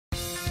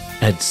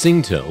At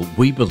Singtel,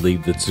 we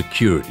believe that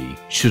security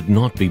should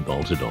not be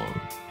bolted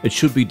on. It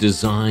should be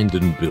designed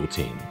and built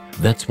in.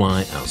 That's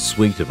why our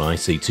suite of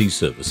ICT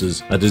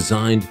services are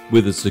designed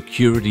with a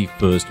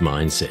security-first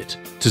mindset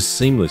to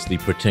seamlessly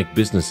protect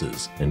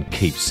businesses and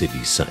keep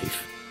cities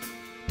safe.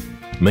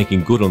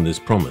 Making good on this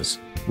promise,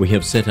 we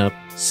have set up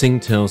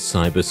Singtel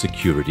Cyber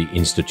Security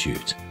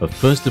Institute, a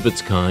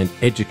first-of-its-kind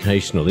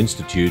educational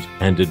institute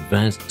and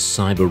advanced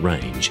cyber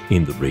range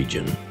in the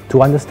region.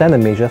 To understand the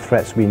major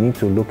threats, we need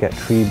to look at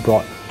three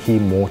broad key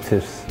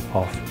motives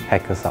of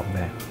hackers out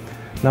there.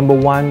 Number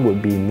one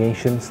would be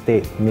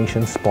nation-state,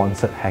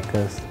 nation-sponsored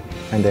hackers,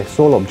 and their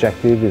sole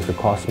objective is to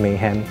cause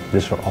mayhem,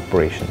 disrupt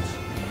operations.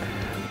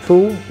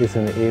 Two is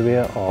in the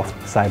area of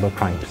cyber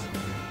crimes.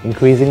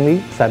 Increasingly,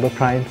 cyber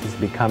crimes is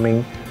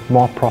becoming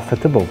more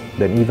profitable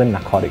than even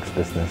narcotics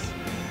business.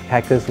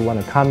 Hackers who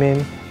want to come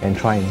in and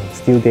try and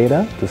steal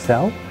data to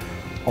sell,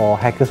 or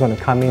hackers want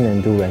to come in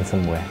and do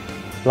ransomware.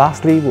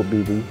 Lastly would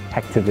be the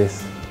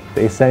hacktivists.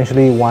 They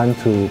essentially want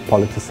to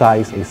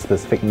politicize a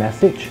specific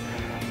message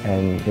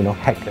and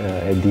hack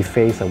and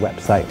deface a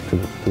website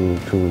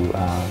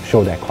to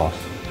show their cause.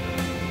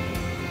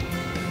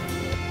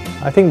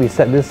 I think we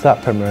set this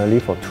up primarily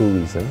for two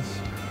reasons.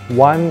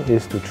 One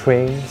is to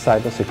train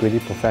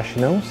cybersecurity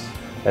professionals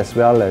as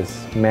well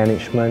as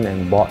management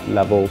and board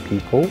level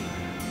people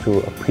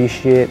to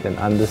appreciate and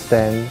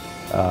understand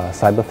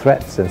cyber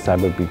threats and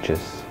cyber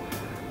breaches.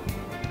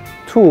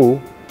 Two,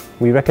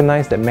 we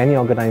recognize that many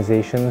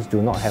organizations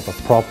do not have a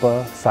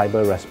proper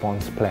cyber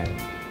response plan.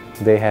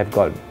 They have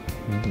got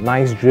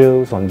nice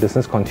drills on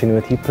business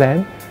continuity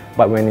plan,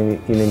 but when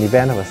in an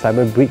event of a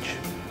cyber breach,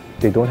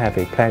 they don't have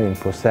a plan in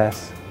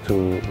process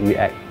to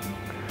react.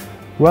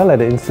 Well, at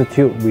the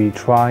Institute, we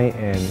try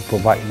and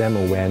provide them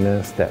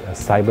awareness that a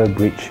cyber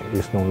breach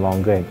is no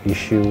longer an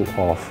issue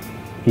of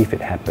if it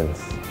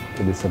happens.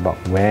 It is about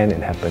when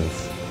it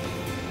happens.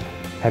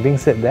 Having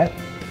said that,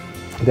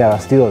 there are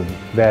still a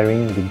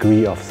varying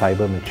degree of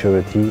cyber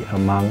maturity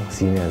among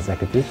senior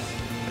executives,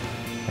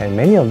 and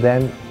many of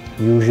them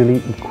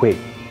usually equate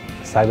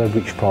cyber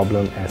breach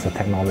problem as a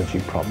technology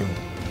problem.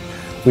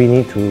 We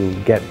need to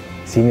get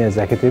senior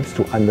executives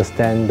to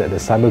understand that the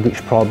cyber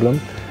breach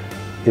problem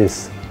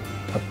is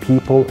a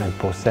people and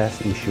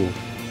process issue.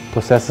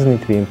 Processes need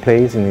to be in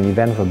place in the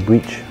event of a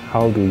breach.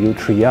 How do you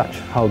triage?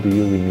 How do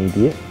you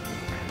remediate?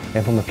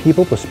 And from a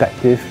people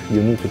perspective,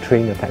 you need to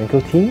train your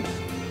technical teams,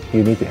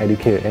 you need to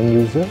educate your end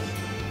users,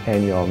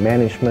 and your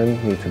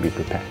management needs to be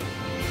prepared.